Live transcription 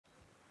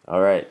All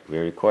right,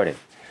 we're recording.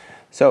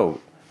 So,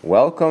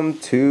 welcome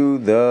to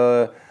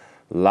the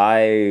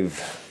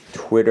live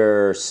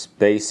Twitter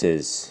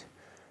spaces,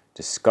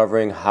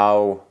 discovering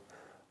how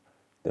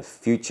the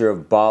future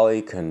of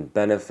Bali can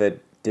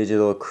benefit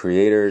digital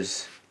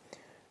creators,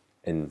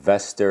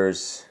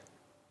 investors,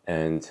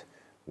 and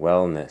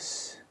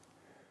wellness.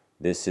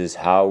 This is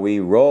how we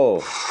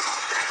roll.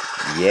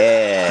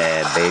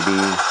 Yeah,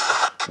 baby.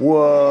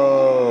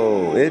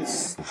 Whoa,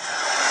 it's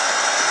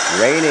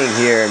raining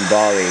here in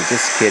Bali.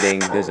 Just kidding.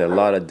 There's a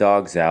lot of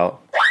dogs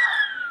out.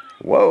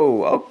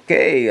 Whoa,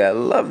 okay. I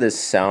love this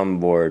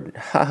soundboard.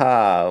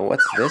 Haha,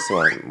 what's this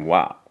one?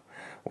 Wow.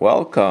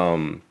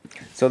 Welcome.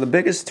 So, the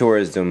biggest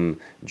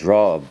tourism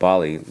draw of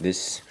Bali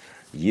this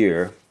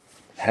year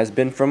has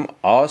been from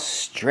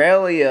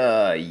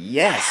Australia.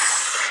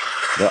 Yes.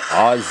 The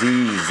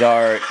Aussies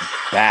are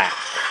back.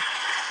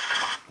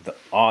 The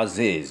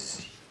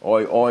Aussies.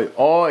 Oi, oi,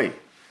 oi.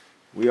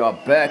 We are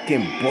back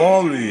in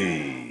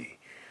Bali.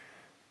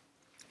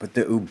 But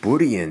the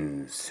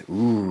Ubudians,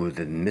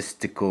 the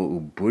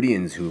mystical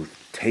Ubudians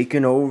who've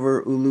taken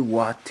over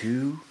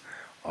Uluwatu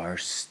are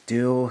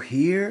still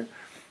here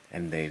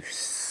and they've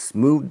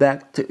moved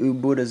back to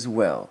Ubud as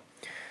well.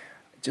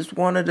 Just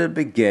wanted to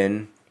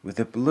begin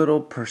with a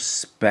little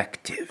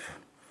perspective.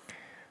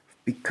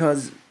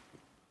 Because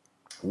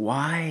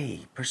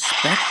why?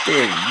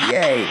 Perspective,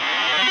 yay!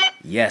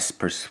 Yes,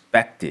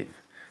 perspective.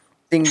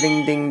 Ding,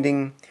 ding, ding,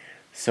 ding.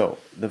 So,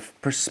 the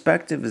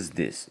perspective is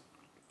this.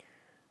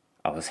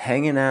 I was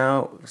hanging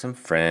out with some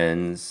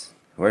friends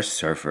who are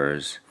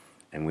surfers,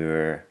 and we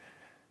were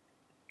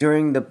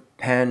during the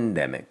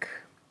pandemic,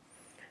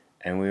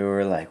 and we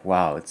were like,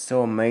 wow, it's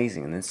so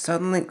amazing. And then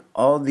suddenly,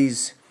 all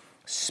these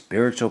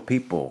spiritual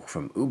people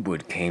from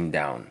Ubud came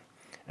down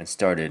and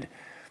started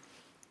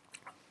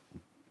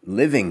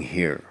living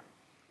here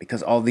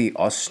because all the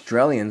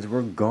Australians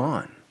were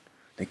gone.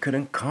 They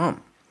couldn't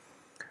come.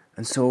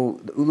 And so,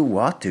 the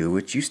Uluwatu,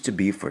 which used to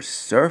be for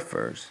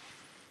surfers,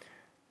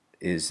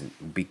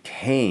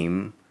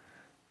 became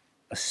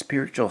a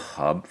spiritual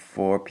hub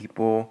for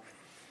people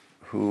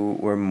who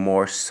were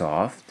more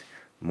soft,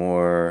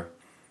 more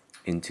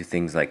into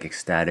things like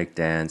ecstatic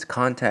dance,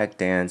 contact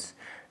dance,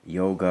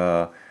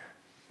 yoga,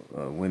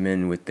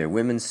 women with their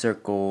women's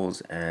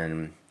circles,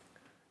 and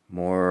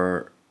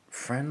more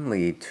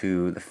friendly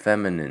to the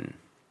feminine.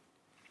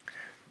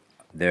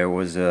 There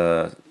was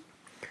a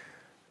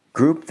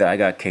group that I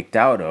got kicked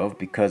out of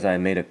because I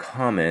made a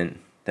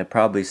comment that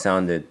probably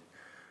sounded,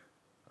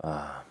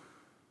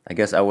 I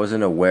guess I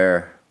wasn't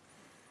aware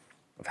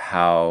of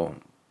how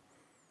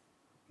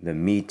the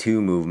Me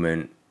Too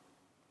movement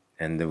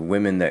and the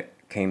women that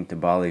came to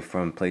Bali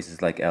from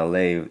places like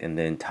LA and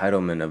the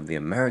entitlement of the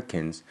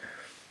Americans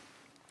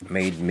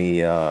made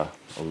me a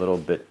little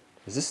bit.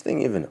 Is this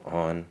thing even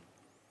on?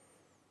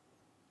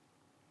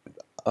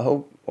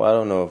 Well, I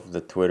don't know if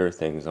the Twitter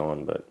thing's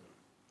on, but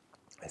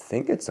I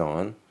think it's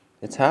on.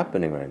 It's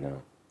happening right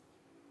now.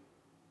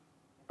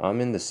 I'm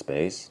in the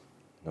space.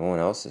 No one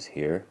else is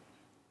here.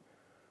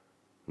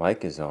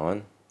 Mic is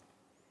on.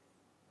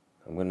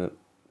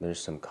 There's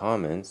some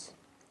comments.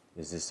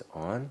 Is this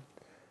on?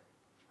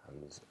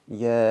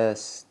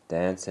 Yes,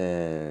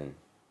 dancing.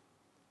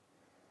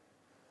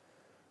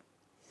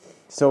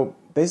 So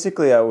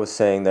basically, I was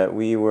saying that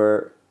we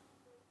were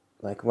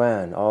like,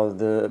 man, all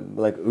the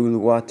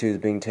Uluwatu is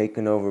being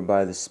taken over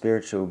by the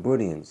spiritual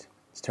Buddhians.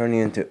 It's turning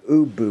into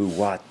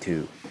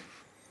Ubuwatu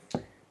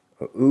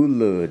or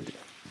Ulud.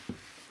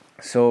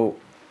 So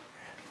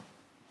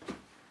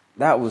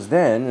that was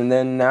then, and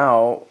then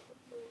now,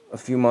 a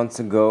few months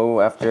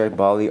ago, after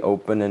Bali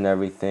opened and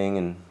everything,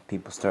 and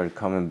people started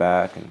coming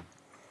back, and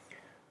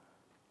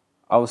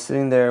I was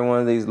sitting there, and one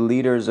of these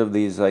leaders of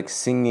these like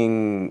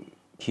singing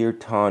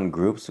kirtan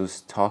groups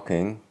was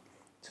talking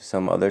to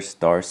some other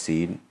star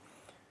seed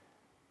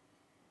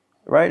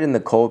right in the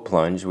cold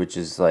plunge, which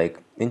is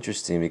like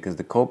interesting because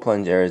the cold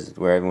plunge area is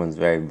where everyone's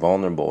very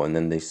vulnerable, and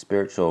then the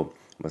spiritual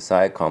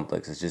messiah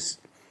complex is just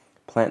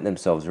plant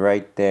themselves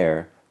right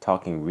there,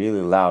 talking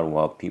really loud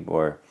while people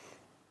are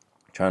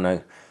trying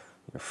to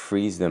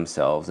freeze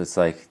themselves. It's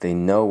like they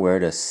know where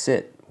to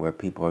sit, where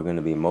people are going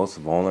to be most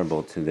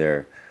vulnerable to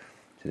their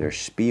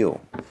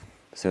spiel.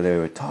 So they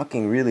were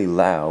talking really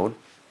loud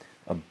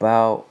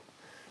about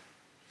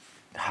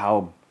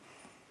how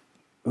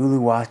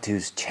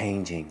Uluwatu's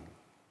changing.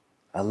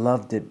 I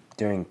loved it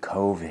during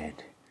COVID.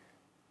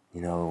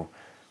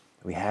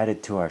 We had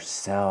it to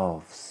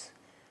ourselves.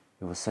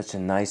 It was such a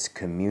nice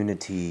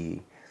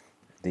community.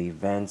 The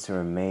events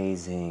are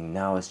amazing.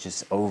 Now it's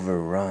just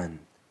overrun.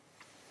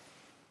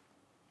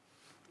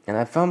 And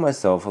I found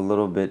myself a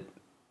little bit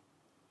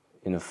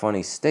in a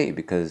funny state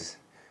because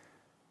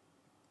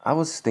I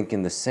was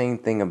thinking the same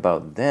thing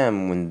about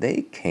them when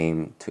they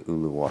came to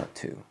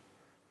Uluwatu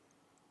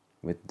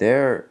with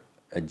their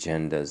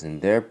agendas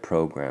and their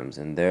programs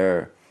and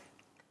their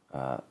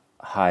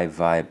high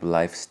vibe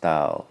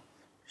lifestyle,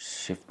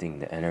 shifting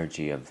the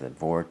energy of the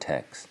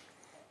vortex.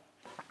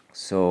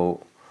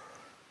 So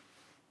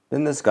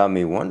then this got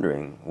me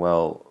wondering,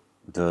 well,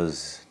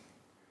 does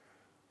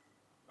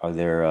Are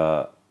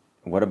there,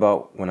 what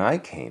about when I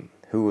came?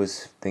 Who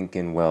was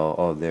thinking, well,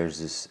 oh, there's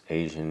this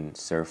Asian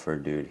surfer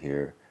dude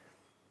here?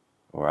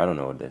 Or I don't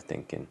know what they're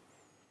thinking.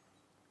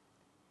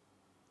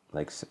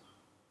 Like,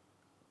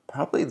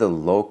 probably the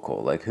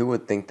local. Like, who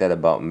would think that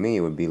about me?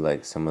 Would be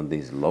like some of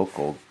these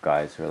local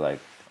guys who are like,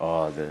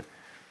 oh, the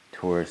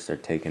tourists are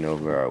taking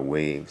over our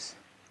waves.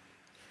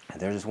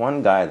 There's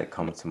one guy that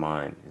comes to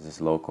mind. Is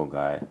this local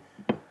guy.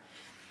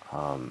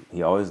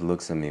 He always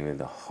looks at me with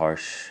a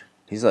harsh.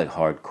 He's like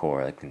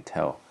hardcore. I can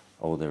tell.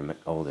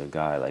 Older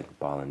guy, like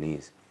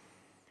Balinese.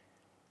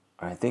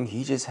 I think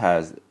he just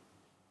has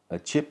a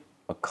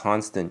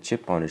constant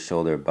chip on his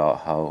shoulder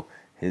about how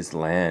his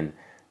land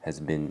has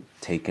been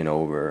taken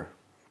over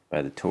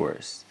by the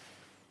tourists.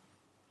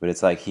 But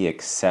it's like he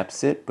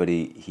accepts it, but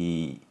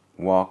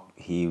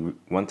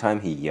one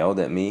time he yelled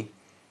at me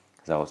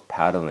because I was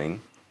paddling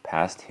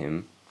past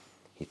him.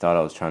 He thought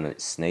I was trying to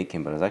snake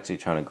him, but I was actually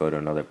trying to go to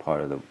another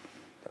part of the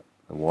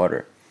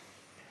water.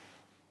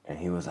 And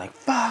he was like,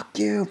 fuck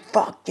you,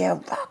 fuck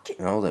you, fuck you.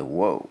 And I was like,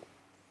 whoa.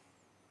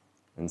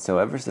 And so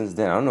ever since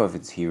then, I don't know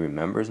if he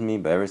remembers me,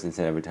 but ever since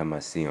then, every time I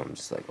see him, I'm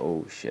just like,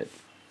 oh shit.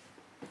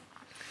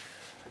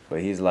 But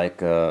he's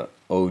like a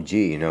OG,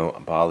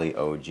 Bali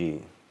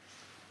OG.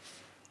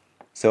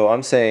 So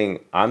I'm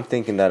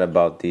thinking that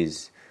about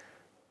these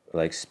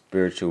like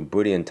spiritual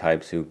Buddhian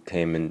types who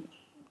came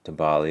into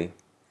Bali.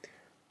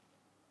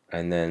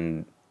 And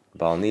then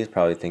Balinese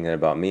probably thinking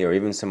about me, or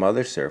even some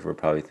other surfer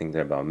probably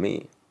thinking about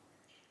me.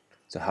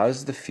 So how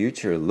does the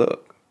future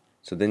look?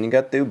 So then you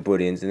got the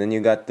Buddhians, and then you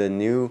got the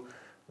new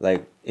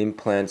like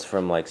implants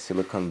from like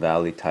Silicon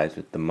Valley types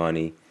with the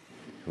money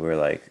who are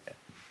like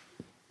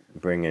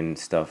bringing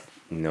stuff,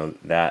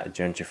 that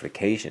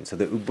gentrification. So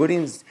the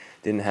Ubudians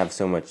didn't have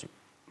so much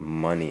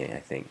money, I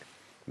think.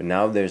 But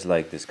now there's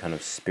like this kind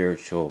of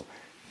spiritual,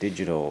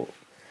 digital,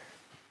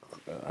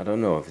 I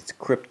don't know if it's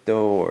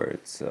crypto or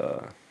it's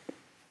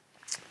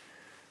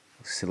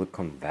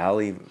Silicon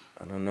Valley.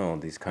 I don't know,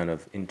 these kind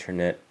of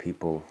internet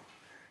people,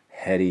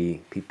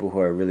 heady people who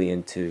are really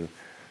into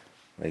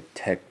like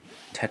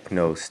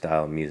techno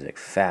style music,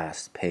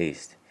 fast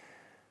paced,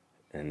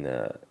 and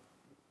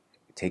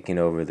taking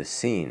over the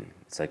scene.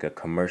 It's like a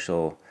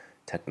commercial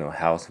techno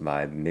house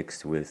vibe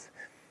mixed with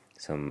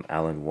some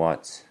Alan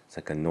Watts. It's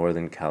like a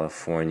Northern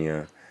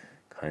California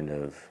kind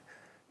of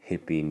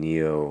hippie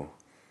neo,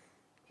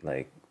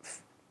 like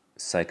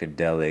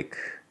psychedelic,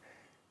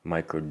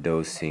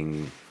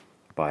 microdosing,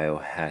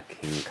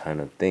 biohacking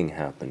kind of thing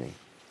happening.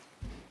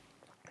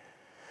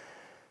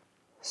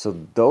 So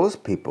those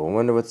people, I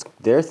wonder what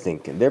they're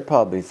thinking. They're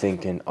probably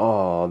thinking,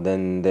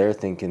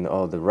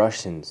 the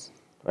Russians.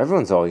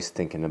 Everyone's always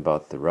thinking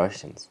about the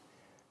Russians.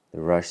 The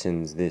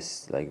Russians,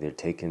 they're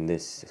taking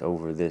this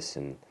over this,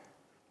 and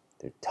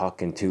they're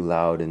talking too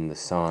loud in the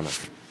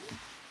sauna.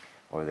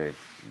 Or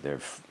they're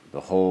the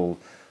whole,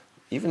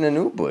 even in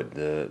Ubud,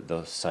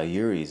 the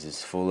Sayuris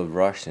is full of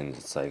Russians.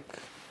 It's like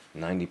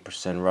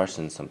 90%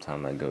 Russian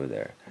sometime I go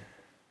there.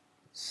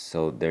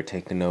 So they're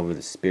taking over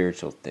the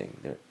spiritual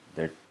thing.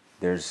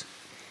 There's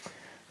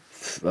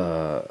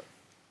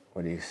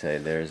what do you say?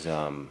 There's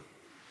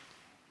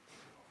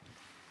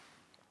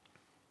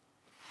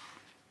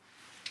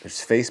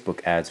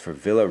Facebook ads for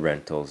villa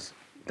rentals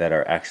that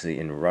are actually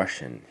in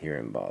Russian here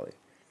in Bali.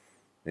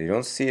 You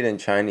don't see it in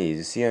Chinese,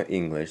 you see it in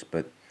English,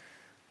 but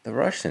the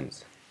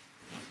Russians,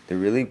 they're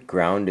really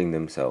grounding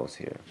themselves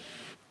here.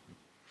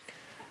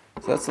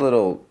 So that's a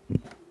little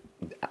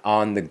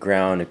on the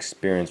ground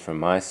experience from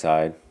my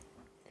side.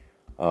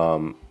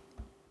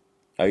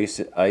 I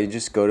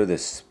just go to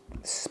this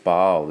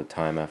spa all the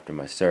time after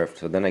my surf,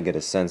 so then I get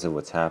a sense of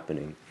what's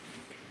happening.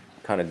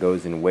 It kind of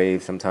goes in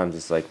waves. Sometimes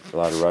it's like a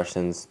lot of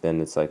Russians, then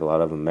it's like a lot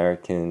of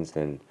Americans,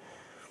 then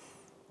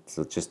it's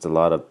just a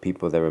lot of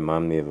people that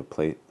remind me of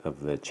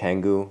the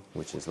Canggu,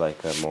 which is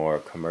like a more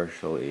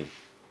commercially.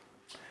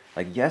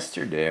 Like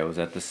yesterday, I was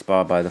at the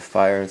spa by the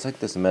fire. It's like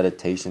this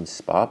meditation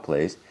spa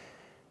place,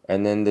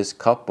 and then this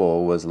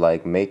couple was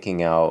like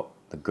making out.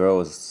 The girl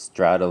was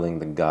straddling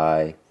the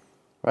guy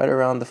right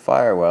around the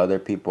fire while other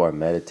people are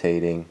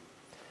meditating.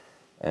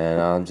 And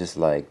I'm just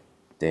like,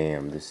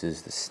 damn, this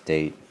is the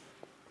state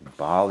of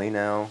Bali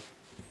now,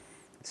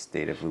 the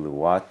state of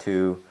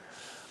Uluwatu.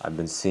 I've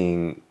been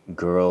seeing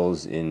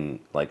girls in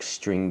like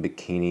string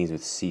bikinis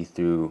with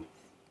see-through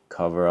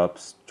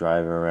cover-ups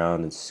driving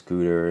around in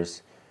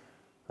scooters,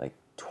 like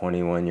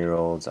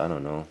 21-year-olds. I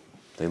don't know.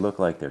 They look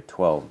like they're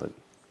 12, but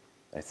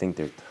I think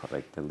they're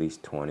like at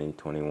least 20,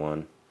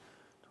 21,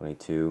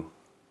 22.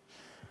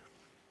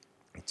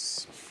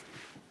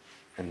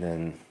 And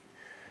then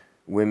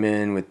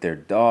women with their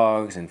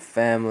dogs and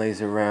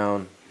families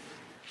around.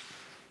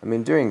 I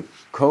mean, during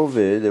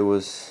COVID, it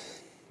was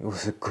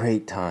a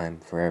great time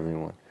for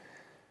everyone.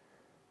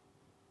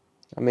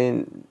 I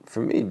mean,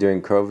 for me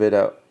during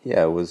COVID,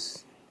 it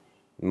was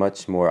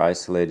much more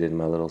isolated in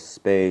my little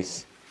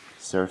space,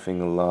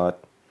 surfing a lot.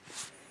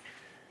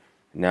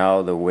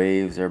 Now the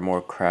waves are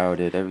more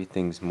crowded,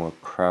 everything's more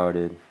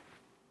crowded.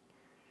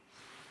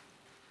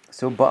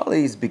 So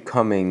Bali is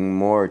becoming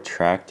more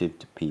attractive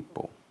to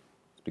people.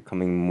 It's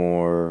becoming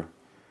more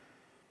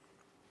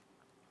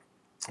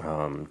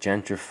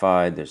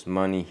gentrified. There's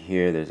money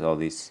here. There's all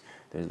these.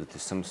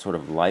 There's some sort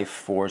of life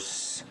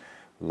force,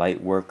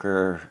 light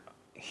worker,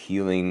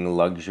 healing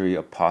luxury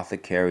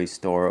apothecary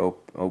store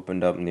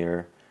opened up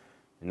near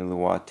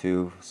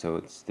Uluwatu. So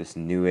it's this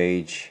new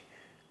age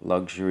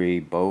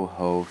luxury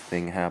boho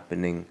thing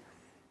happening,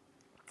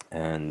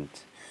 and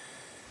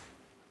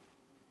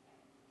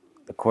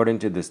according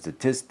to the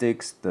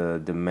statistics,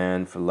 the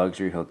demand for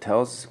luxury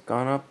hotels has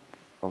gone up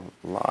a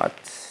lot.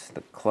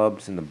 The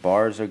clubs and the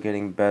bars are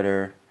getting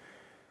better.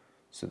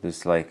 So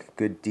there's like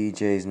good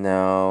DJs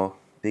now,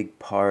 big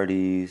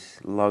parties,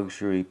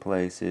 luxury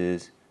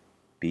places,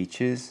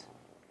 beaches.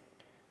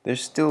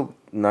 There's still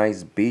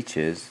nice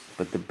beaches,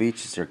 but the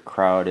beaches are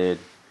crowded.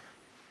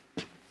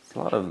 It's a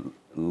lot of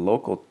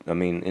local,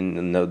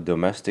 in the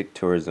domestic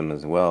tourism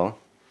as well.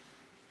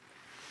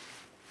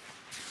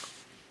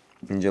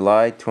 In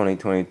July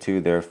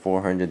 2022, there are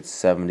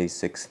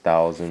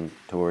 476,000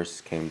 tourists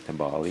came to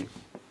Bali.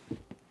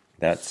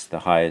 That's the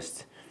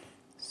highest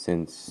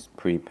since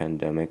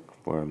pre-pandemic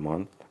for a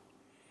month.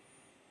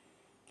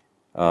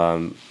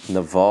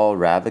 Naval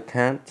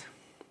Ravikant.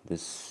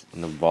 This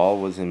Naval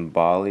was in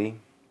Bali.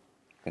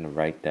 I'm gonna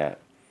write that.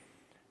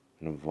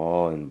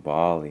 Naval in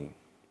Bali.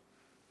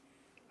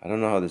 I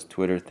don't know how this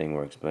Twitter thing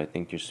works, but I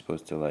think you're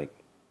supposed to I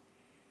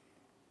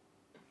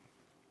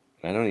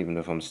don't even know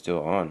if I'm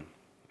still on.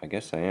 I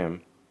guess I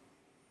am.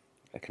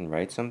 I can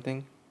write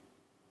something?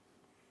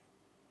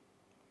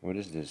 What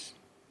is this?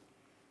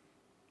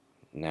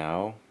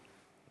 Now?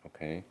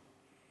 Okay.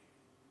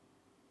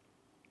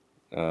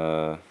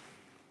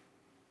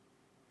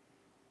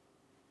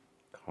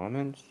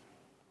 Comments?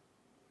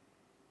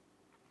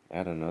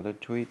 Add another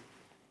tweet?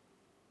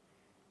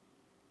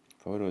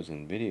 Photos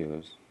and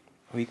videos?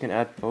 Oh, you can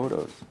add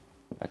photos.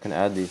 I can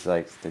add these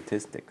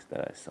statistics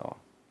that I saw.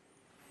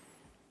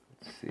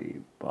 Let's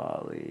see,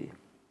 Bali.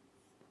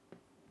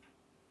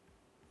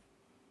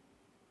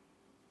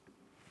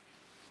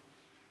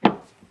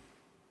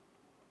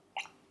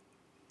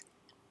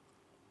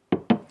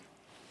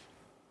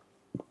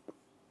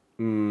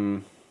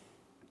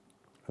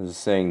 I was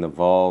saying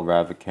Naval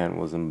Ravikant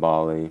was in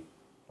Bali,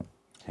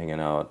 hanging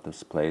out at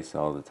this place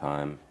all the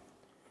time,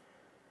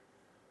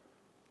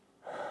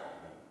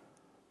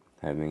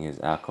 having his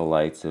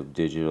acolytes of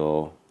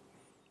digital,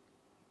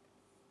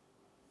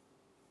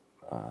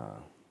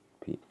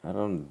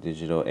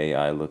 digital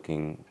AI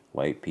looking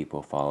white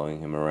people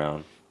following him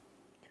around.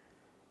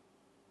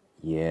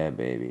 Yeah,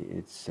 baby,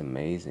 it's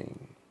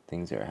amazing.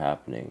 Things are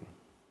happening.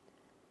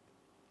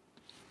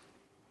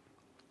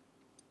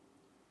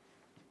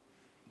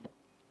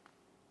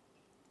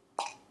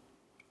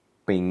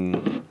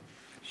 Bing.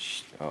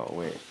 Oh,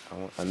 wait.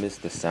 I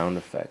missed the sound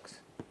effects.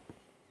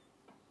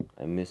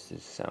 I missed the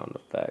sound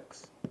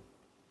effects.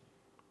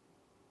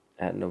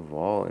 At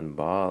Naval in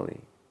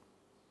Bali.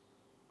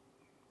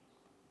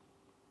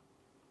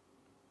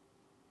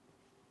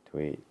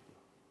 Tweet.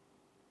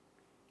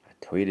 I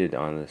tweeted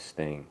on this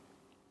thing.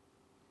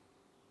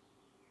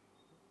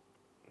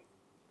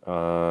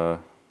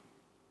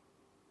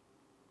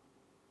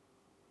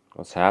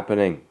 What's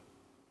happening?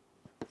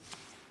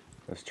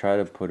 Let's try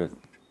to put it.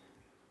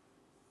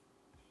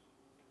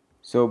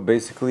 So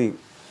basically,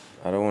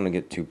 I don't want to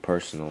get too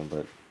personal,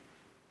 but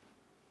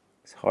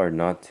it's hard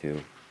not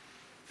to.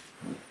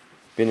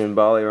 Been in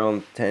Bali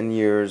around 10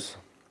 years.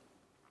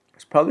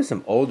 There's probably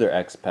some older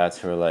expats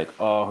who are like,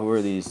 oh, who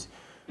are these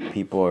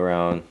people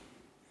around?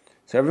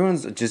 So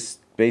everyone's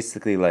just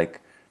basically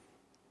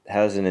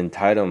has an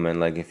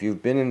entitlement. If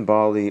you've been in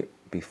Bali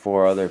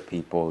before other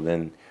people,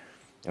 then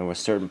in a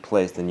certain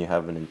place, then you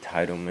have an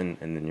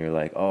entitlement, and then you're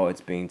like, oh,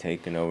 it's being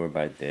taken over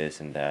by this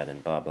and that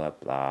and blah, blah,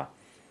 blah.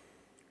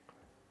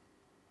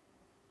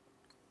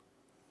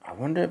 I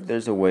wonder if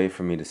there's a way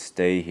for me to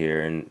stay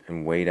here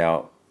and wait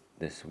out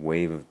this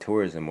wave of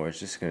tourism, or it's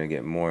just going to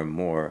get more and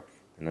more,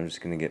 and I'm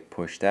just going to get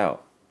pushed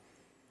out.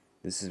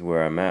 This is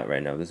where I'm at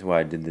right now. This is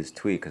why I did this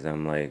tweet, because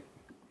I'm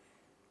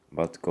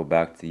about to go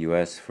back to the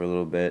US for a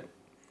little bit,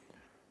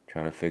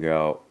 trying to figure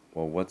out,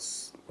 well,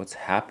 what's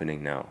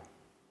happening now?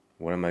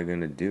 What am I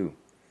going to do?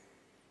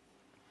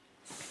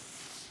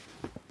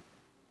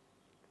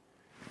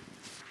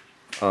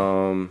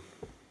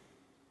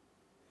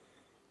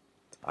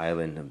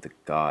 Island of the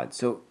gods.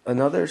 So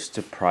another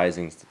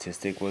surprising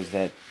statistic was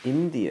that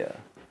India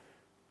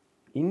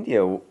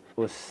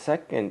was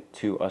second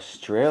to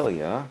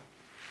Australia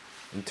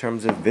in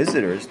terms of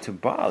visitors to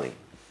Bali.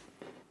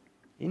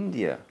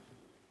 India.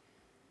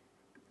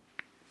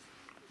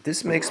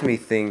 This makes me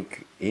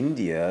think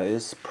India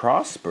is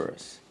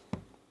prosperous.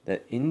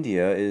 That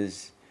India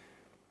is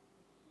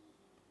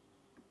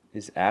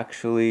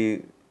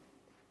actually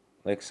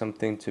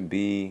something to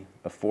be,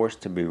 a force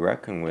to be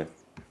reckoned with,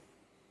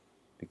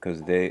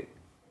 because they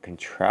can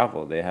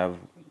travel. They have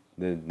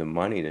the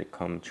money to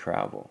come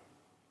travel.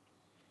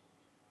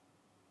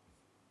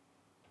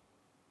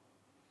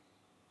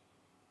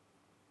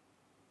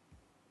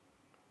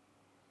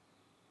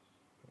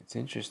 It's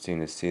interesting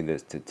to see the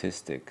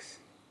statistics.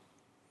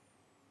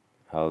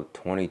 how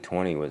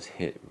 2020 was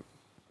hit,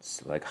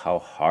 like how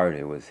hard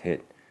it was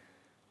hit.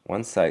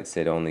 One site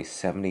said only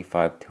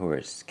 75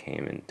 tourists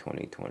came in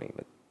 2020,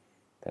 but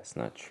that's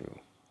not true.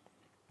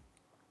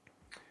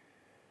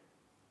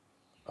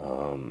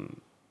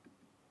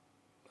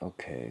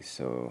 Okay,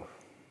 so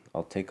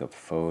I'll take a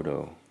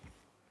photo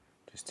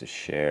just to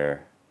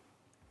share.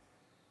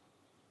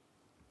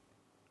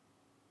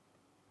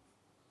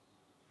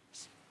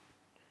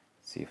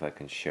 See if I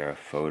can share a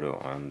photo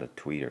on the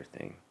Twitter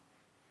thing.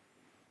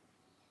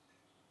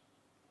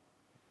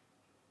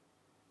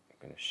 I'm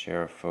gonna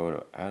share a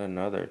photo. Add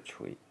another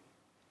tweet.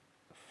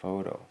 A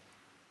photo.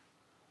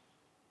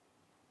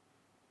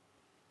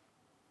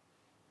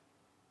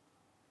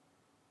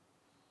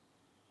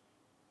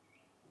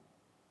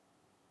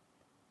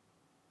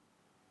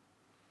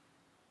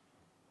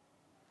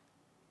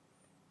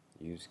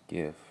 Use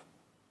GIF.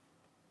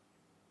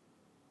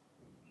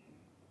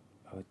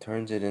 Oh, it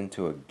turns it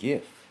into a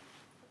GIF.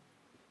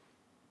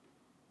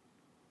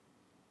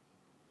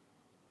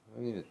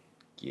 I need a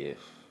GIF.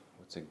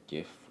 What's a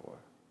GIF for?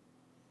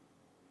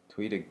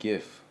 Tweet a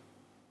GIF.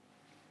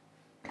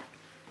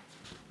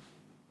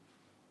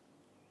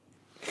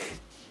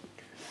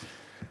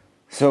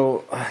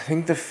 So I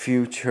think the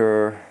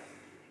future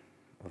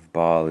of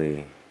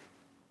Bali,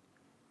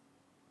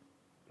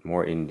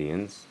 more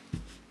Indians.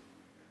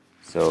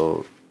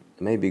 So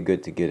it may be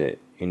good to get an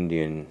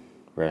Indian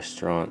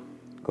restaurant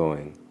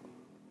going.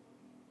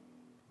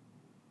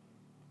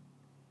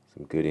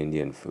 Some good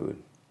Indian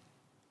food.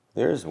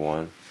 There's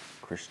one.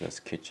 Krishna's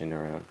Kitchen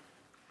around.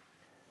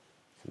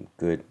 Some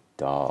good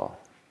dal.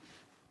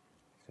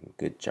 Some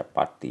good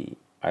chapati.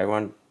 I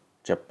want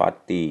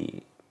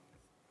chapati.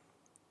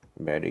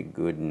 Very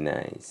good,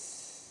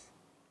 nice.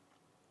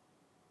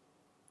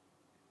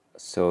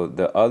 So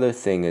the other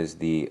thing is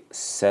the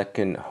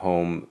second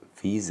home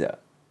visa,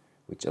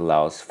 which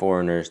allows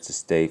foreigners to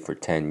stay for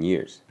 10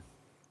 years.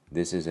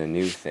 This is a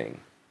new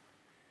thing.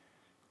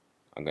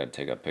 I'm going to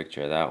take a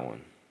picture of that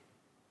one.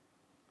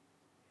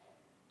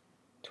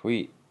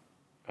 Tweet.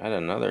 Add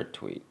another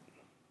tweet.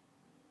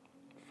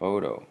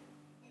 Photo.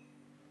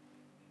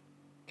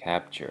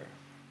 Capture.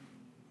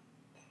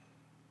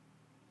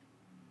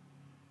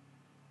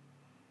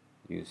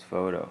 Use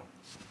photo.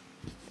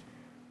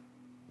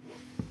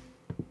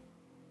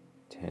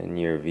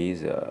 10-year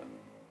visa.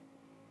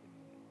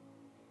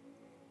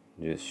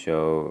 Just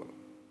show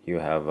you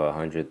have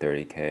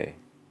 130K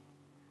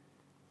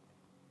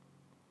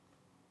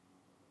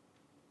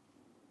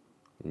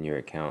in your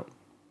account.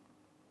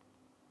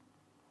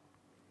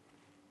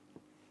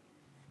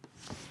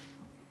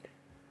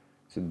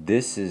 So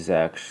this is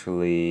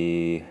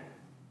actually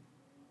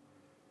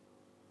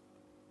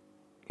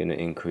going to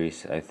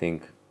increase, I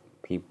think,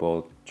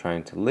 people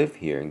trying to live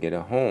here and get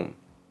a home.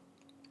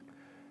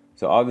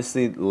 So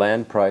obviously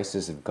land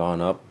prices have gone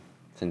up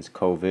since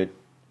COVID.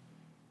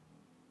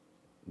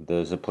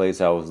 There's a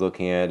place I was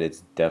looking at,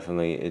 it's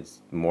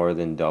more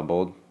than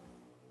doubled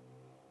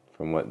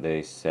from what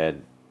they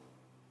said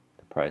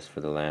the price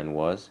for the land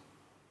was.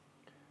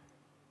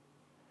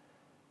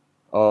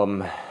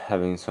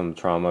 Having some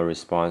trauma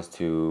response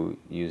to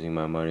using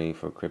my money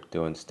for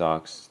crypto and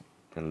stocks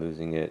and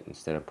losing it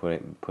instead of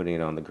putting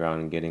it on the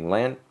ground and getting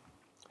land.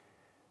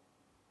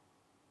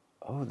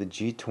 Oh, the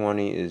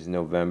G20 is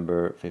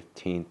November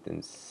 15th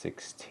and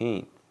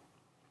 16th.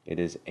 It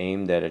is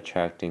aimed at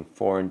attracting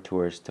foreign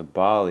tourists to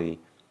Bali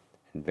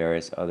and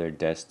various other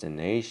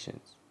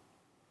destinations.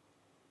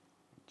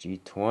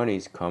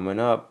 G20's coming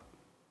up.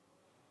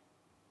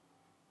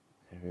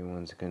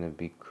 Everyone's gonna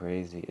be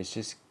crazy. It's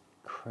just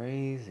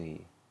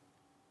crazy.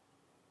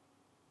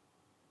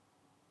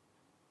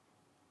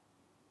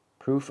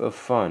 Proof of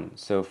fund.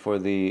 So for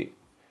the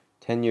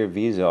 10-year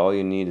visa, all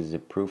you need is a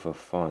proof of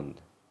fund.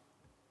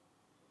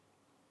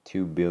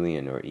 2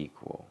 billion or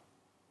equal.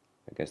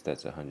 I guess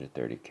that's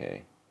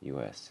 130K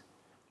US.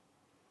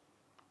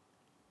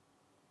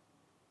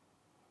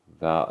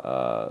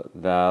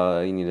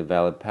 You need a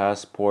valid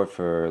passport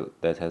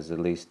that has at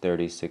least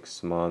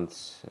 36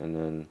 months, and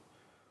then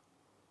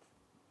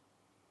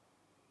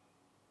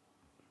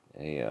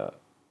a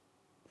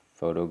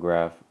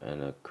photograph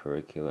and a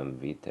curriculum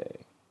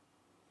vitae.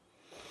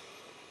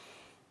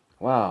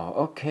 Wow,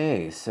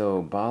 okay,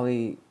 so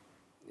Bali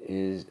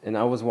is, and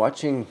I was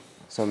watching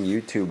some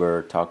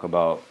YouTuber talk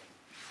about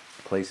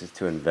places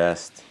to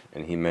invest,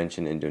 and he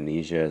mentioned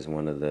Indonesia as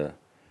one of the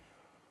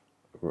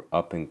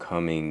up and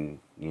coming,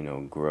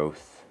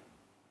 growth.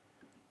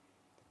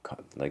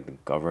 Like the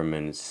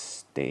government's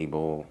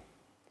stable,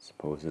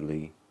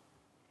 supposedly.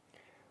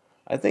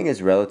 I think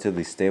it's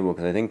relatively stable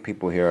because I think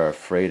people here are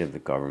afraid of the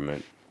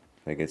government.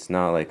 Like it's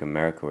not like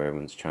America where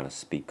everyone's trying to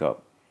speak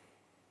up.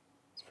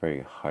 It's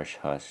very hush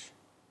hush.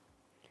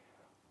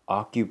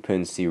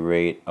 Occupancy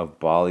rate of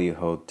Bali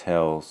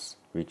hotels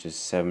reaches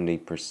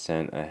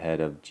 70% ahead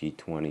of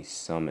G20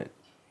 summit.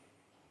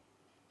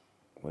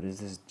 What is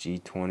this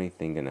G20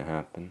 thing gonna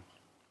happen?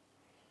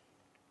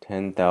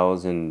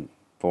 10,000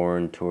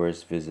 foreign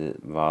tourists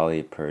visit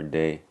Bali per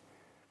day.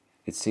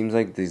 It seems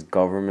like these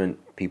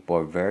government people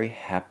are very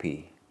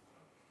happy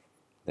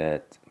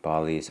that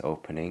Bali is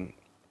opening,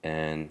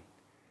 and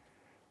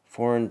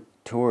foreign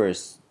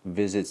tourist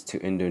visits to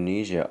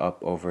Indonesia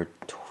up over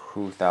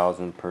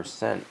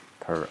 2,000%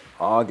 per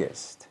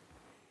August.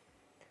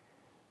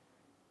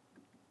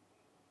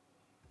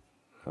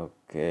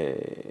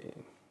 Okay.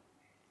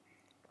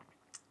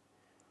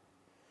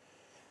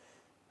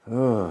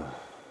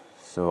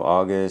 So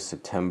August,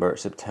 September,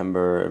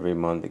 every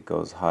month it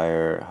goes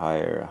higher,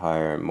 higher,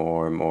 higher,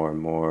 more, more,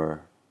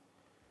 more.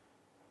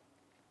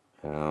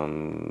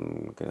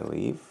 I'm gonna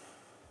leave.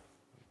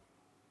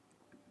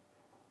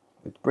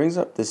 It brings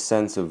up this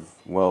sense of,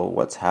 well,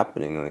 what's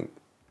happening? Like,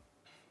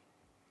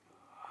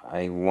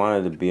 I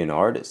wanted to be an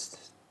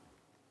artist,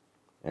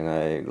 and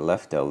I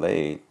left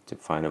LA to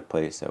find a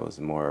place that was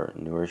more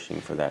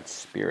nourishing for that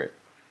spirit.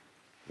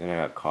 Then I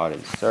got caught in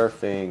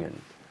surfing,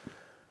 and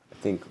I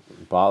think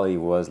Bali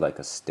was like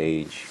a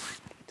stage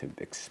to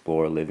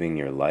explore living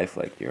your life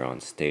like you're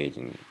on stage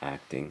and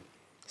acting,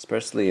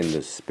 especially in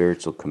the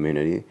spiritual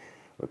community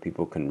where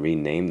people can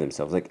rename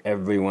themselves. Like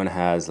everyone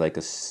has like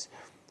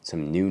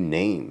some new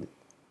name.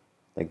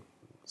 Like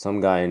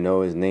some guy I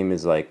know, his name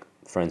is like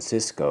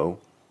Francisco,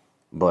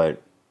 but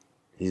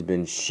he's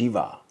been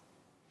Shiva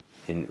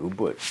in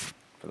Ubud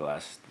for the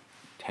last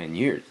 10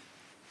 years.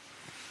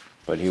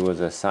 But he was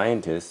a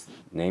scientist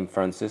named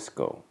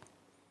Francisco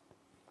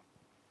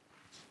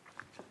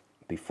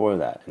before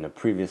that, in a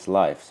previous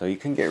life. So you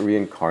can get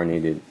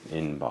reincarnated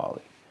in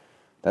Bali.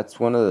 That's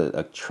one of the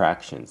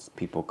attractions.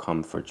 People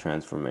come for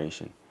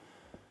transformation.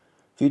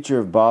 Future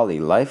of Bali,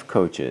 life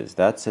coaches.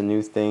 That's a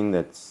new thing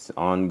that's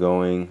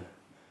ongoing.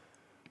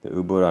 The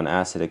Ubud on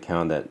Acid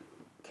account that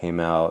came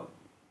out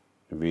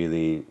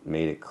really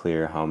made it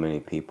clear how many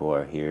people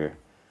are here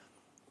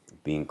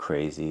being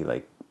crazy,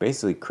 like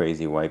basically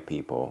crazy white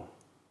people.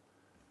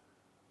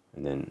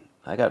 And then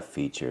I got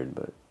featured,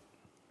 but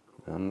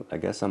I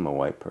guess I'm a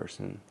white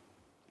person.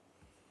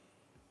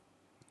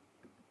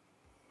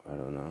 I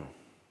don't know.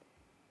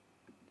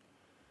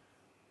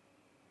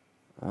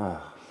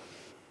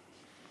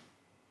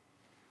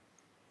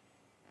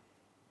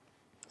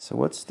 So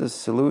what's the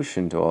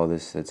solution to all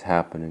this that's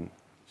happening?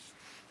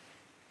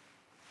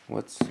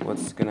 What's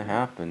gonna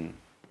happen?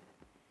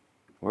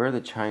 Where are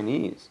the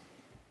Chinese?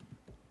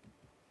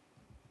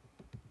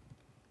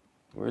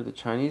 Where are the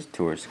Chinese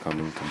tourists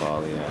coming to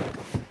Bali at?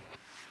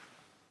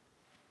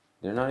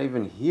 They're not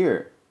even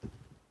here.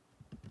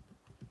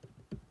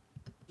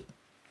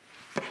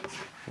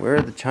 Where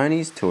are the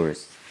Chinese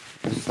tourists?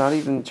 There's not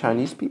even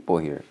Chinese people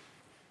here.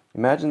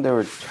 Imagine there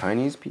were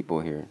Chinese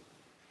people here.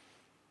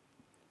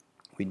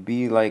 We'd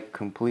be like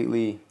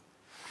completely...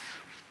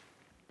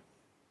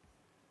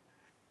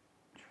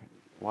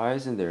 Why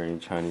isn't there any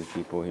Chinese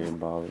people here in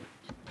Bali?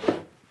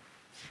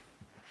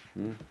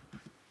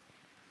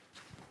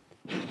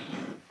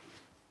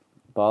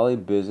 Bali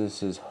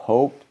businesses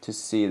hope to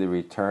see the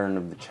return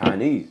of the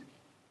Chinese.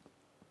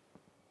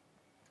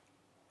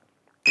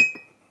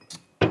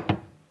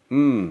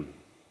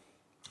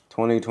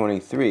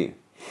 2023.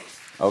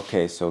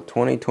 Okay, so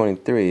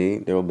 2023,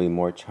 there will be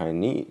more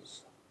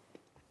Chinese.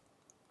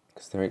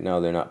 Because right now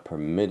they're not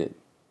permitted.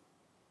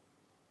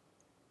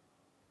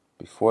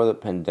 Before the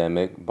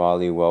pandemic,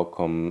 Bali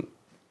welcomed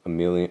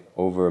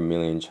over a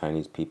million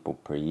Chinese people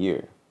per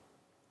year.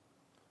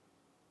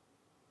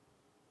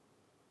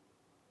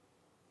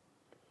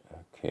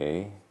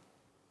 Okay.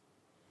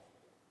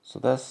 So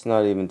that's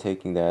not even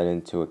taking that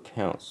into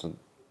account. So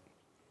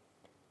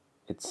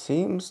it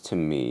seems to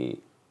me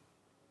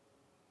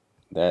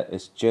that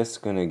it's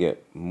just going to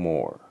get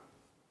more.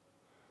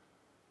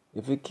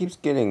 If it keeps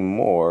getting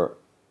more,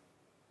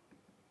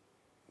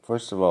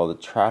 first of all, the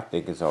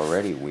traffic is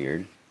already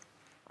weird.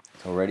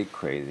 It's already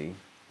crazy.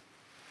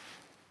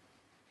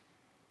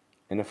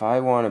 And if I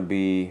want to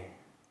be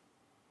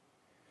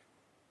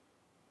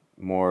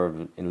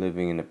more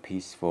living in a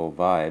peaceful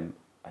vibe,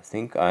 I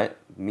think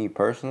me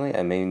personally,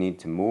 I may need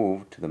to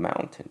move to the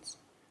mountains,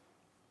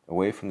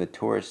 away from the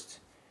tourist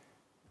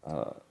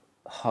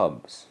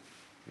hubs,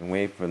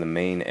 away from the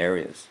main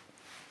areas,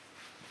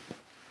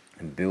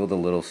 and build a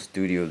little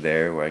studio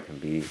there where I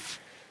can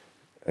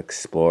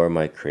explore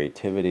my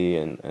creativity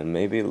and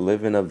maybe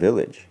live in a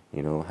village,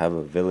 have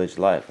a village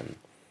life, and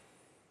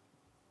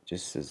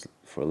just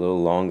for a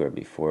little longer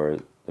before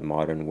the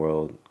modern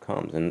world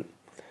comes. And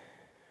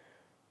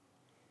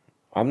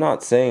I'm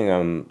not saying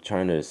I'm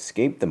trying to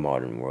escape the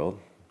modern world.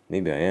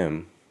 Maybe I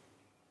am.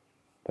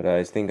 But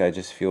I think I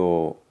just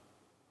feel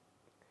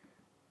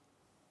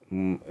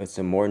it's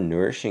a more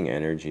nourishing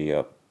energy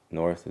up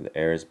north. The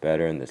air is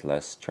better and there's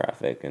less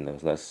traffic and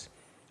there's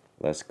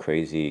less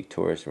crazy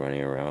tourists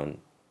running around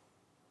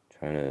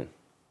trying to,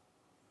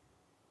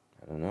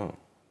 I don't know,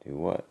 do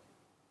what?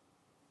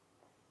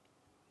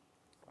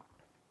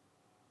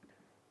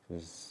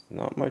 There's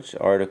not much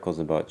articles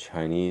about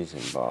Chinese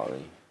in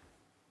Bali.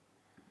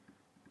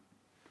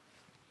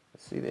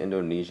 Let's see the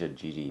Indonesia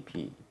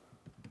GDP.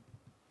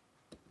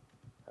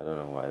 I don't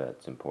know why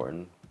that's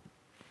important.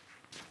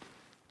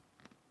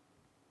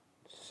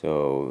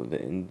 So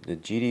the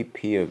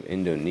GDP of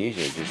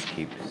Indonesia just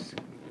keeps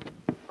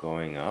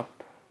going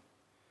up.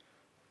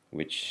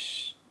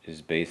 which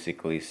is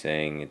basically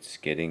saying it's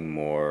getting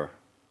more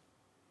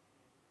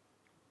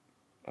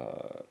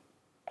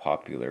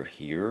popular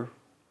here.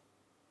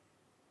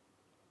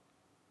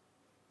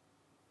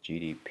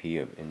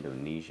 GDP of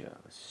Indonesia.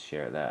 Let's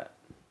share that.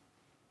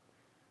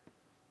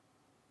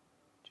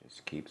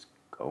 Just keeps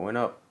going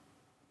up.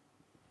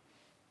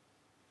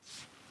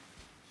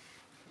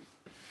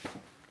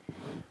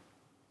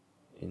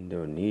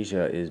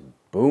 Indonesia is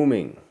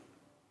booming.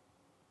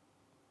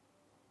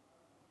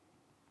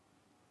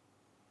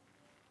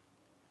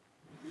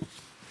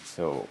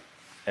 So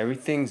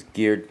everything's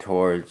geared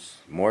towards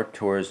more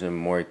tourism,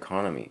 more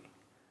economy.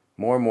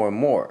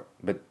 More.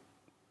 But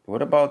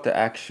what about the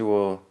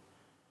actual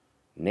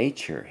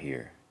nature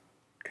here?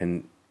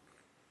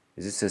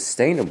 Is it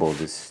sustainable,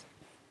 this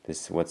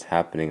what's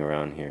happening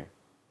around here?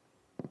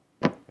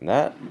 And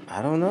that,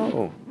 I don't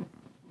know.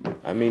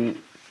 I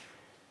mean,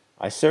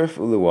 I surf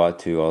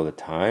Uluwatu all the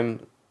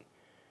time.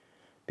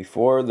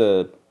 Before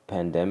the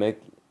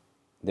pandemic,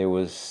 there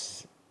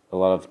was a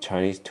lot of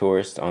Chinese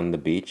tourists on the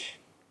beach.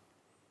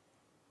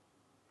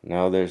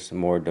 Now there's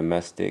more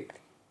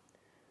domestic.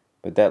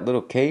 But that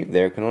little cave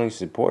there can only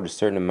support a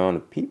certain amount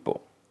of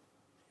people.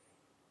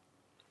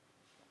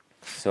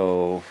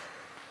 So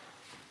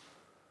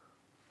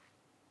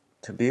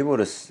to be able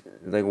to,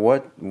 like,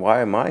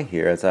 why am I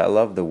here? As I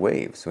love the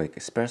waves, like,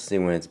 especially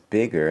when it's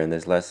bigger and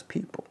there's less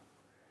people.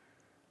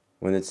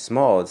 When it's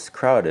small, it's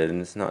crowded,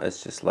 and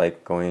it's just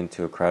like going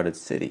into a crowded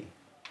street.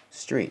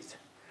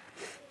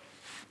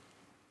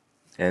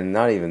 And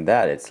not even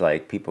that, it's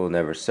like people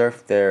never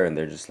surf there, and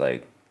they're just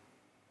like,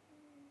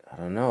 I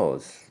don't know,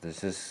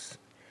 this is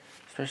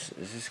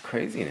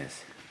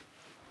craziness.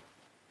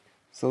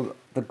 So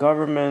the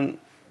government,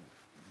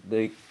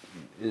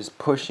 is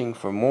pushing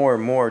for more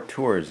and more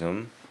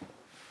tourism.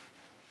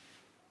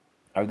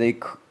 Are they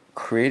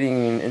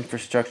creating an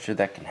infrastructure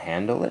that can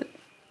handle it?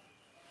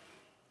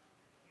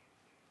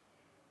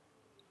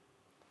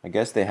 I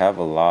guess they have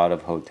a lot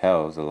of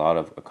hotels, a lot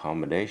of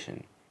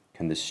accommodation.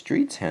 Can the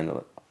streets handle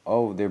it?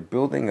 Oh, they're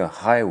building a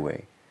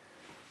highway.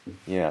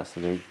 Yeah,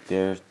 so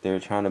they're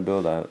trying to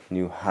build a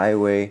new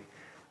highway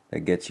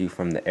that gets you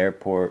from the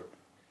airport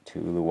to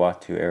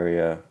Uluwatu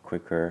area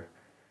quicker,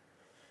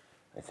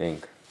 I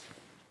think.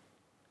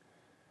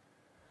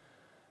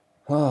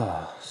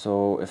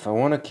 So if I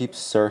want to keep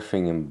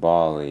surfing in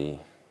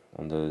Bali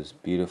on those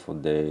beautiful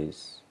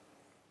days,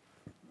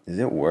 is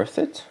it worth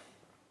it?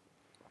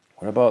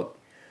 What about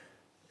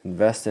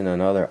invest in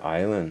another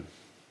island?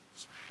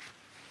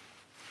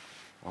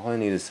 All I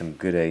need is some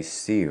good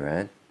AC,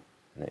 right?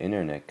 And an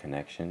internet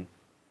connection.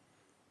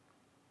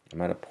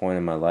 I'm at a point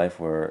in my life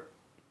where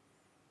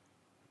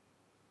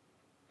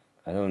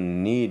I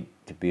don't need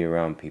to be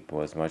around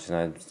people as much,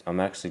 and I'm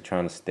actually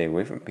trying to stay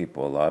away from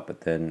people a lot,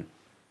 but then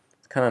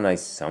it's kind of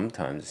nice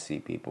sometimes to see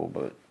people,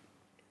 but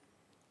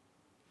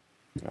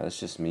that's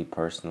just me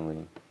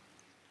personally.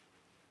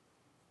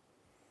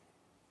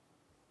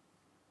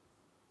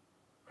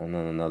 And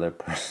on another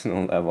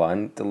personal level, I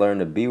need to learn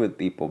to be with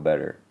people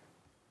better.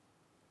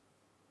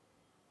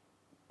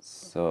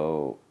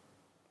 So,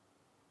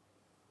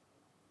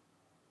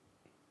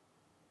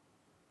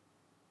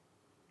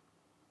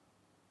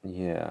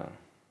 yeah.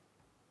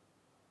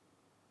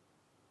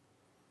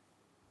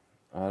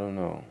 I don't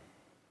know.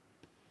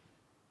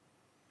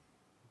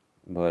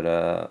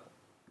 But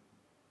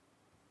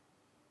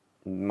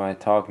my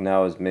talk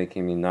now is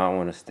making me not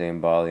want to stay in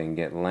Bali and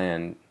get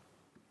land.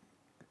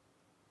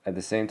 At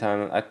the same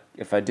time,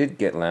 if I did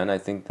get land, I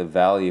think the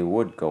value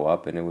would go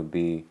up and it would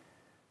be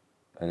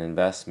an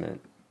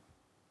investment,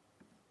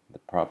 the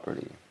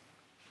property.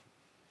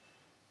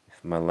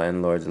 If my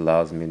landlord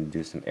allows me to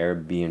do some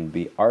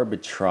Airbnb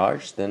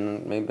arbitrage,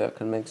 then maybe I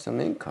can make some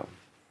income.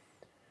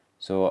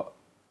 So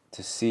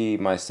to see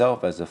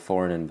myself as a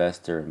foreign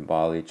investor in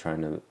Bali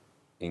trying to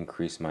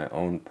increase my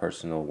own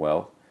personal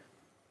wealth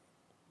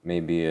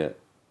may be a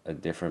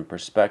different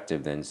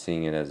perspective than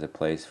seeing it as a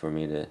place for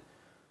me to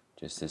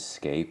just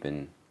escape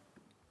and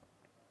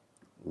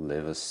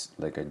live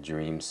like a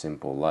dream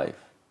simple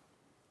life.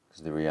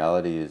 Because the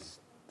reality is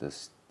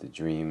the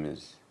dream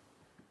is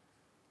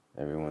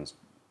everyone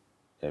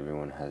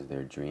has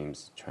their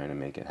dreams trying to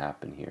make it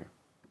happen here.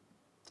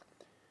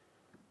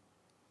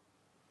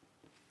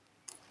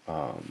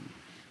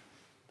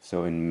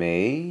 So in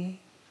May,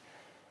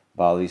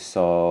 Bali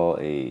saw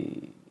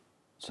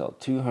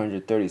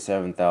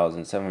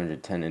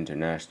 237,710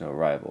 international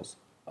arrivals,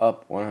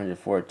 up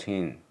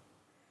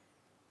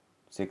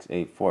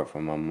 114,684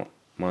 from a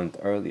month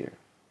earlier,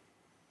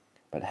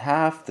 but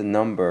half the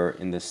number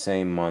in the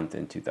same month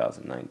in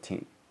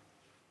 2019.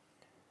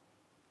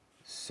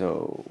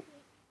 So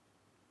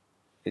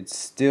it's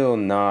still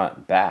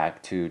not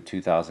back to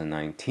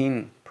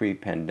 2019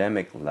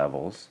 pre-pandemic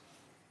levels,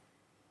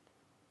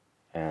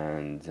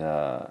 and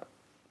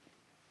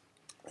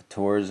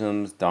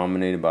tourism's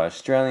dominated by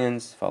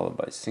Australians, followed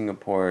by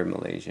Singapore,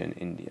 Malaysia, and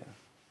India.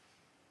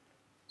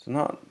 So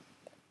not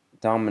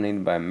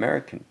dominated by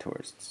American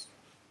tourists.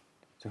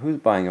 So who's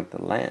buying up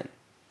the land?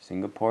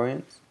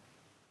 Singaporeans?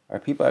 Are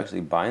people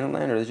actually buying the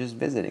land, or are they just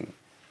visiting?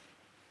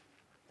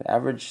 The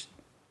average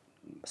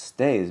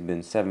stay has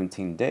been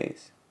 17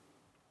 days.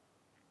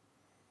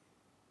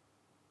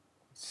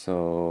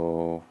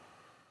 So,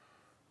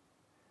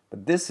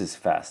 but this is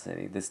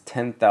fascinating. This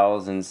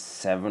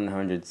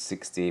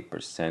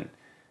 10,768%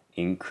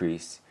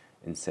 increase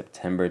in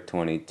September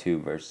 22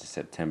 versus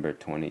September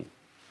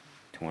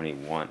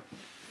 2021.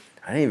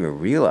 I didn't even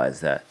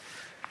realize that.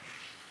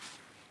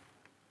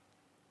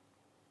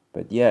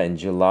 But yeah, in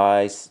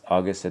July,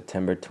 August,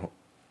 September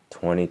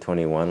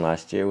 2021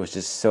 last year was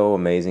just so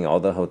amazing. All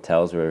the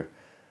hotels were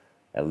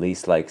at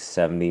least like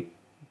 70%,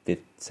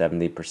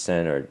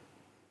 or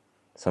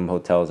some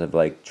hotels have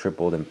like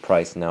tripled in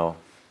price now.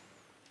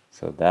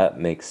 So that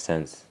makes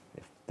sense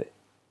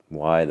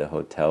why the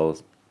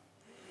hotels.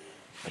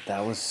 But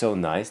that was so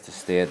nice to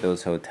stay at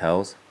those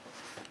hotels.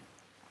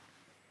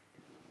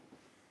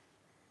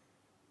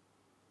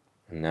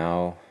 And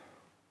now,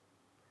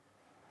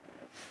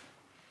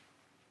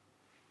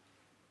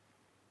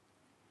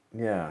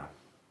 yeah.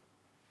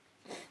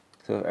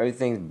 So if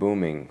everything's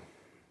booming,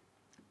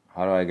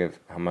 how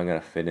am I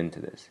gonna fit into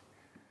this?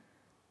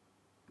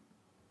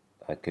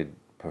 I could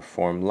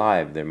perform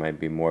live. There might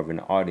be more of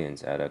an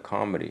audience at a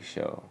comedy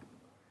show.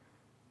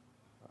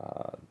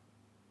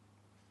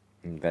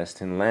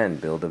 Invest in land,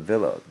 build a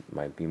villa.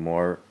 Might be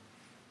more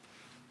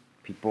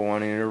people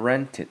wanting to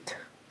rent it.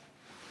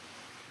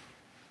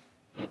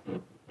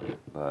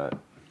 But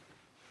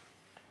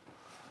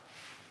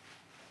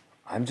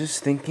I'm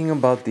just thinking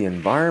about the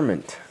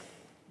environment.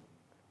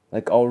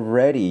 Like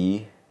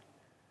already,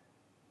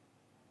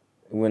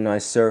 when I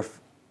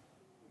surf,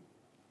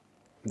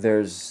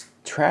 there's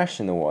trash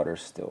in the water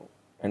still.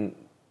 And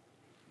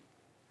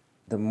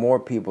the more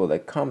people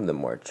that come, the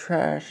more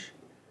trash,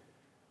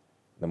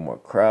 the more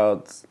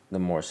crowds, the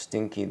more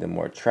stinky, the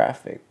more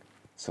traffic.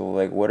 So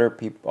like, what are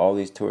all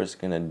these tourists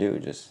gonna do?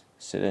 Just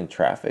sit in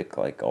traffic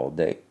like all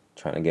day,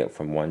 trying to get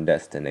from one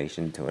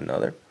destination to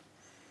another?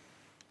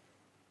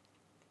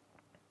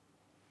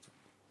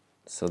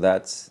 So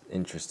that's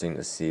interesting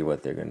to see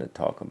what they're gonna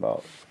talk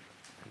about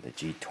in the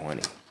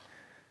G20.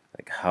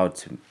 Like how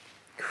to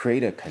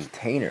create a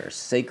container, a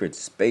sacred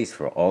space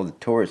for all the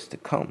tourists to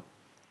come.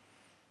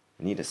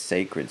 We need a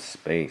sacred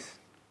space.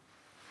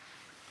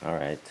 All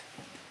right.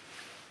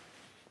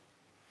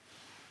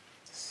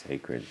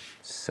 Sacred.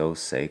 So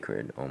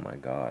sacred. Oh my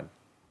God.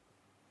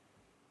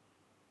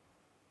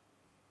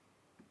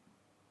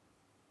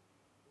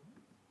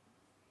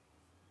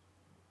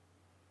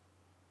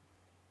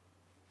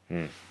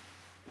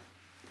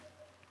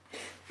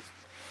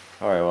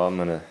 All right, well, I'm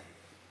going to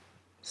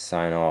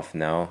sign off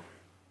now.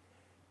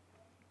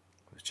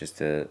 It was just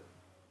a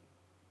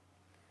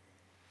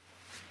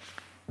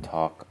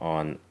talk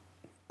on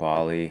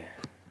Bali,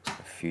 the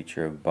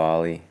future of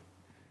Bali.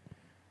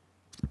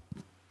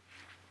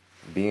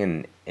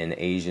 Being an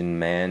Asian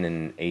man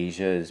in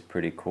Asia is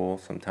pretty cool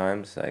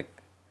sometimes. Like,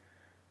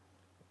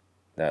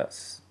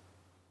 it's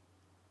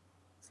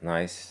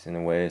nice in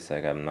a way. It's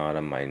like I'm not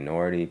a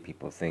minority.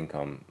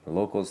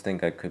 Locals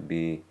think I could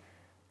be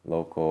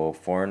local.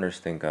 Foreigners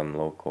think I'm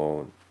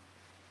local.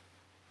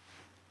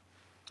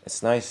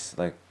 It's nice,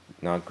 like,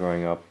 not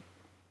growing up.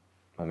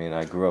 I mean,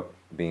 I grew up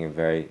being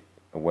very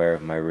aware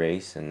of my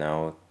race, and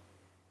now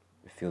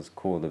it feels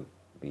cool to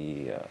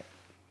be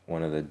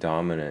one of the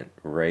dominant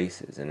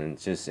races. And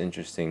it's just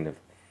interesting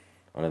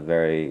on a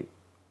very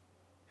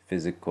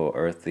physical,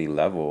 earthly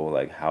level,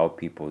 like how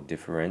people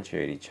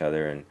differentiate each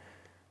other, and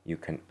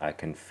I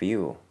can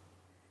feel.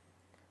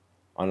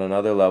 On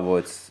another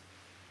level,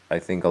 I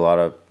think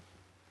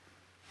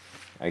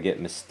I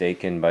get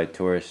mistaken by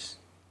tourists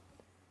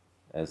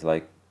as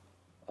like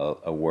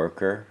a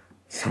worker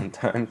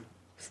sometimes,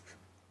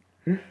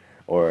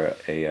 or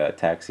a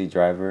taxi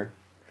driver.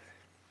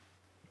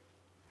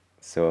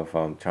 So if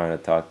I'm trying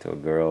to talk to a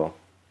girl,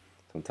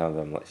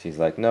 sometimes she's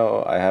like,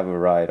 "No, I have a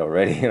ride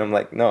already," and I'm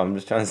like, "No, I'm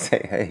just trying to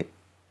say hey."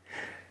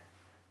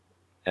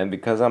 And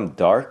because I'm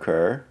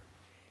darker,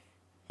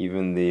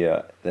 even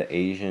the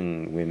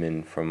Asian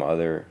women from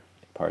other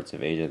parts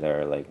of Asia that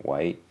are like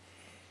white,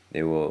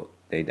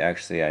 they'd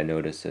actually, I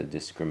notice a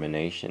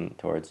discrimination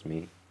towards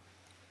me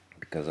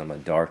because I'm a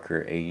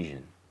darker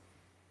Asian.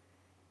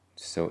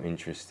 It's so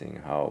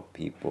interesting how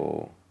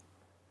people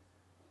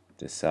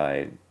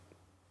decide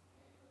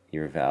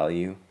your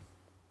value.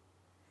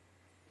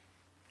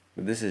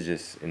 But this is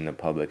just in the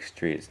public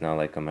street. It's not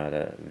like I'm at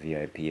a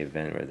VIP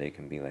event where they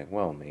can be like,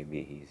 well,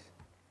 maybe he's.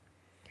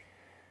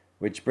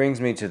 Which brings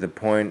me to the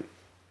point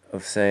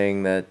of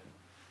saying that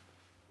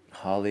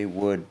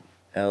Hollywood,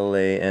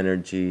 LA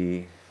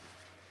energy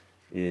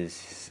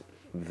is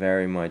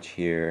very much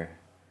here,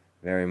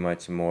 very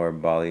much more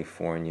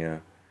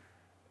California,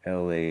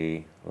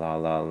 LA, La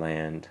La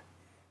Land,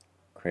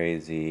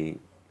 crazy,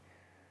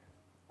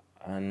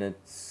 and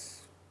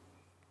it's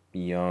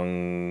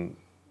young.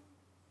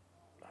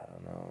 I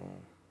don't know.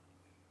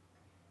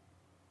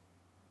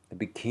 The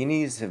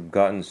bikinis have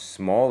gotten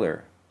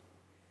smaller.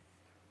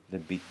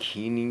 Have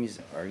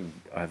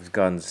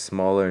gotten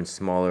smaller and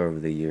smaller over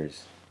the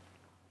years.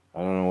 I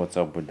don't know what's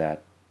up with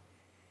that.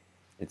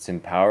 It's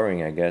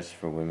empowering, I guess,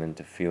 for women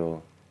to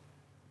feel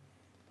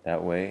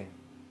that way.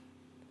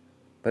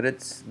 But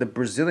it's the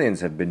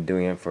Brazilians have been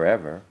doing it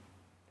forever,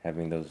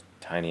 having those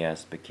tiny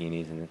ass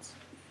bikinis, and it's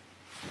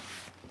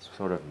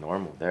sort of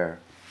normal there.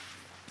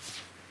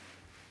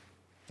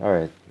 All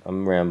right,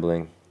 I'm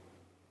rambling.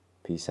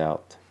 Peace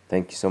out.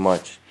 Thank you so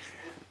much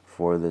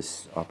for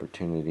this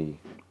opportunity.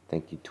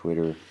 Thank you,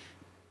 Twitter,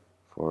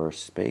 for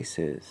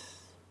spaces.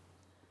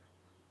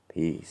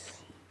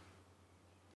 Peace.